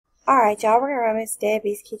Alright, y'all, we're going to run Miss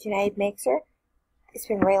Debbie's KitchenAid mixer. It's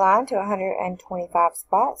been relined to 125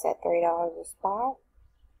 spots at $3 a spot.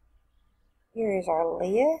 Here is our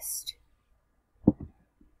list.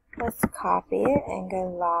 Let's copy it and go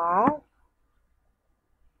live.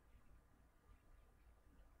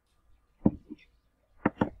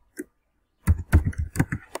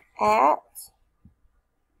 At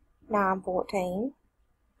 9:14.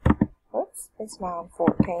 Oops, it's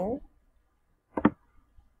 9:14.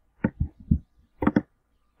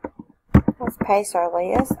 Let's paste our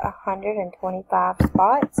list, 125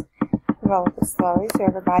 spots. Roll it slowly so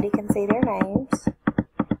everybody can see their names.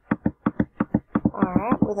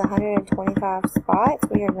 Alright, with 125 spots,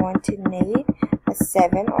 we are going to need a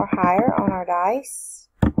 7 or higher on our dice.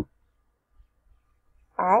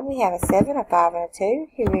 Alright, we have a 7, a 5, and a 2.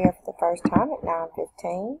 Here we go for the first time at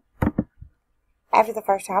 9:15. After the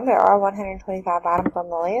first time, there are 125 items on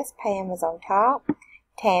the list. Pam is on top.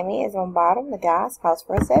 Tammy is on bottom. The dice calls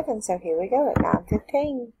for a 7, so here we go at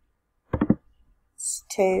 9:15. It's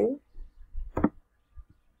 2,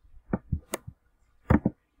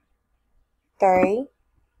 3,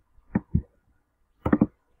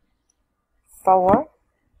 4,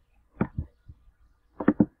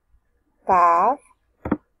 5,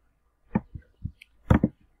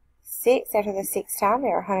 6. After the 6th time,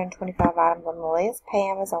 there are 125 items on the list.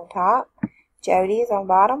 Pam is on top. Jody is on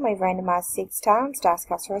bottom. We've randomized 6 times. Dice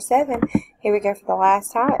calls for a 7. Here we go for the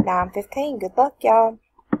last time at 9:15. Good luck, y'all.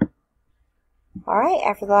 Alright,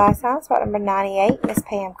 after the last time, spot number 98, Miss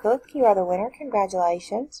Pam Cook. You are the winner.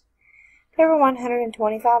 Congratulations. There were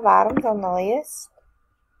 125 items on the list.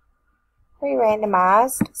 We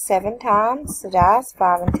randomized 7 times. The dice,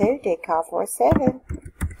 5 and 2, did call for a 7.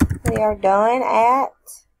 We are done at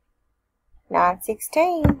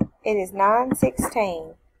 9:16. It is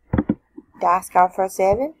 9:16. Dice called for a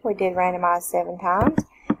 7. We did randomize 7 times.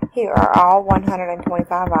 Here are all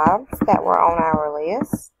 125 items that were on our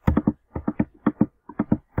list.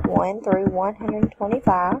 1 through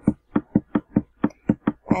 125.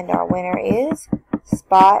 And our winner is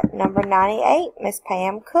spot number 98, Miss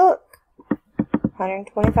Pam Cook.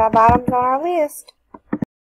 125 items on our list.